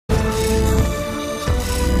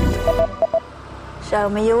Show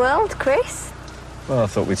me your world, Chris. Well, I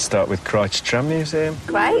thought we'd start with Christchurch Tram Museum.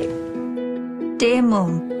 Great. Dear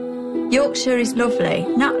Mum, Yorkshire is lovely,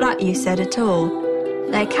 not like you said at all.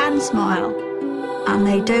 They can smile, and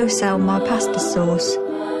they do sell my pasta sauce.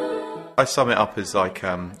 I sum it up as like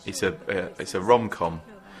it's a rom-com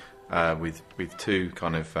with two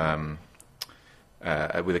kind of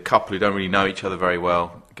with a couple who don't really know each other very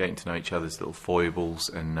well, getting to know each other's little foibles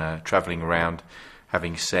and travelling around,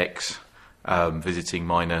 having sex, visiting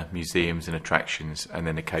minor museums and attractions, and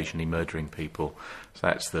then occasionally murdering people.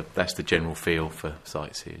 So that's the general feel for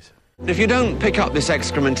Sightseers. If you don't pick up this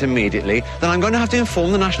excrement immediately, then I'm going to have to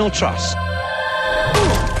inform the National Trust.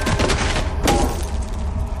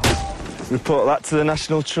 Report that to the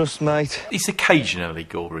National Trust, mate. It's occasionally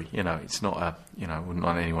gory, you know. It's not I wouldn't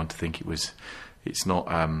want anyone to think it's not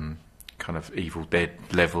kind of Evil Dead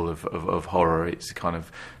level of horror. It's kind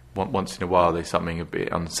of once in a while there's something a bit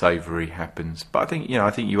unsavoury happens. But I think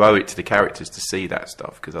you owe it to the characters to see that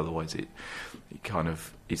stuff, because otherwise it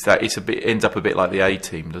ends up a bit like the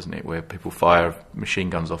A-Team, doesn't it? Where people fire machine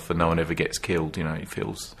guns off and no one ever gets killed. You know, it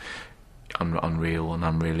feels unreal and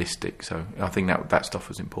unrealistic. So I think that stuff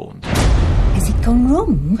was important. Has it gone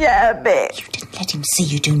wrong? Yeah, a bit. You didn't let him see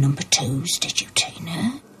you do number 2s, did you,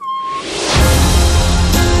 Tina?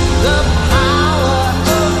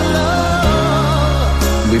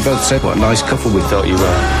 We both said what a nice couple we thought you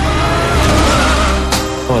were.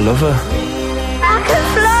 Oh, I love her. I can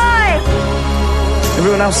fly!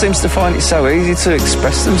 Everyone else seems to find it so easy to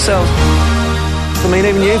express themselves. I mean,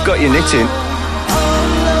 even you've got your knitting.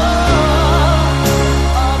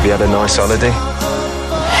 Have you had a nice holiday?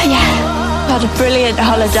 Yeah, had a brilliant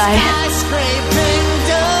holiday.